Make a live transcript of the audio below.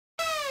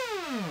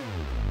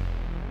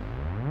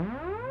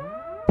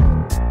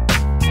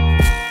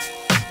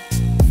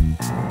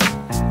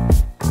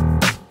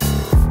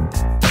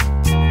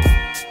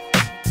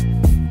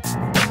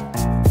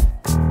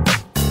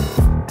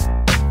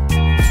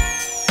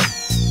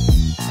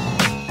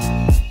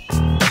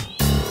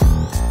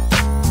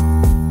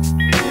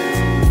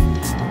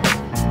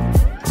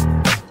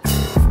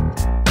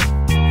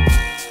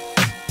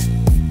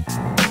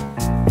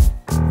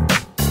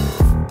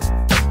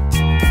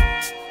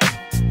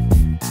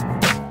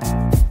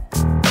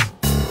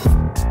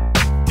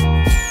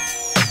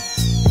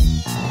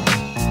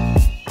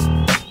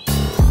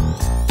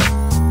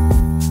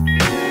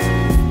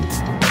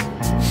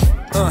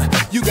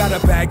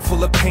bag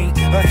full of paint,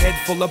 a head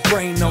full of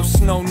brain. No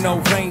snow, no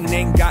rain,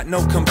 ain't got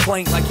no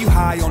complaint. Like you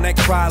high on that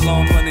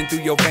Krylon running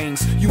through your veins.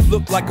 You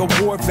look like a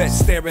war vet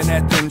staring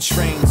at them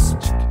trains.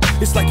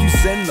 It's like you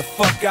zen the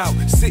fuck out,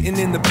 sitting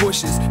in the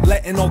bushes,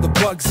 letting all the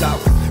bugs out.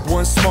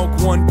 One smoke,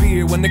 one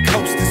beer, when the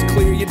coast is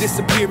clear, you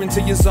disappear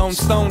into your zone,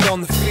 stoned on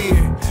the fear.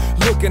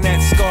 Looking at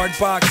scarred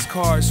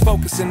boxcars,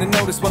 focusing to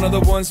notice one of the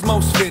ones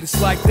most fit.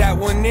 It's like that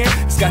one there,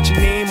 it's got your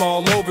name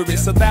all over it.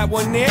 So that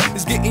one there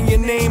is getting your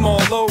name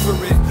all over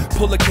it.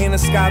 Pull a can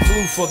of sky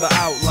blue for the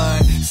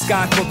outline,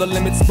 sky for the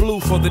limits, blue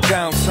for the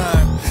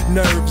downtime.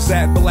 Nerves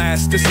at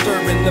blast,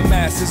 disturbing the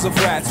masses of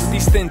rats with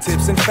these thin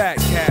tips and fat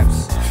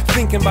caps.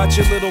 Thinking about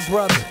your little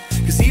brother,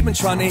 cause he been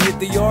trying to hit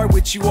the yard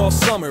with you all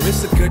summer.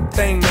 It's a good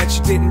thing that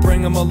you didn't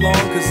bring him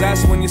along, cause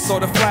that's when you saw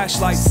the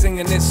flashlight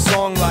singing this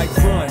song like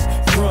run,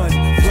 run,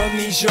 run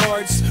these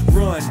yards,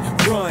 run,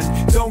 run,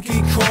 don't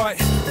get caught,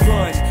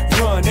 run,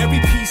 run,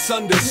 every piece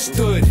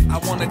understood. I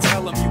wanna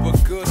tell him you were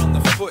good on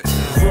the foot.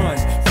 Run,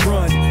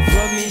 run,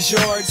 run these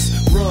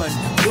yards, run,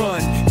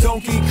 run,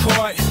 don't get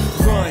caught,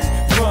 run,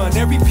 run,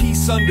 every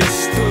piece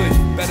understood.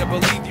 Better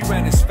believe you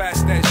ran as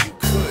fast as you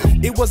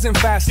could. It wasn't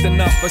fast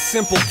enough, a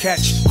simple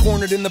catch.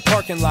 Cornered in the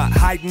parking lot,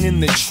 hiding in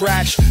the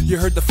trash. You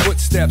heard the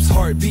footsteps,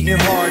 heart beating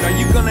hard. Are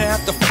you gonna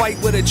have to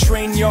fight with a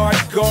train yard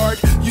guard?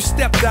 You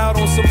stepped out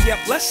on some, yep,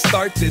 let's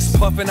start this.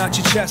 Puffing out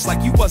your chest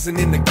like you wasn't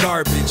in the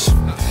garbage.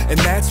 And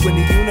that's when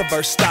the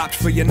universe stopped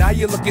for you. Now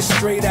you're looking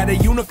straight at a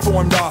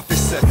uniformed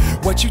officer.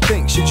 What you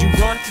think, should you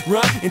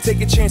run, and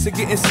take a chance of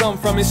getting some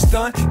from his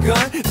stun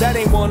gun? That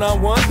ain't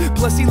one-on-one,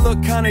 plus he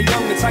look kinda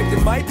young, the type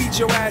that might beat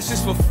your ass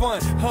just for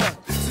fun, huh?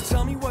 So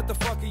tell me what the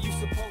fuck are you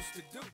supposed to do?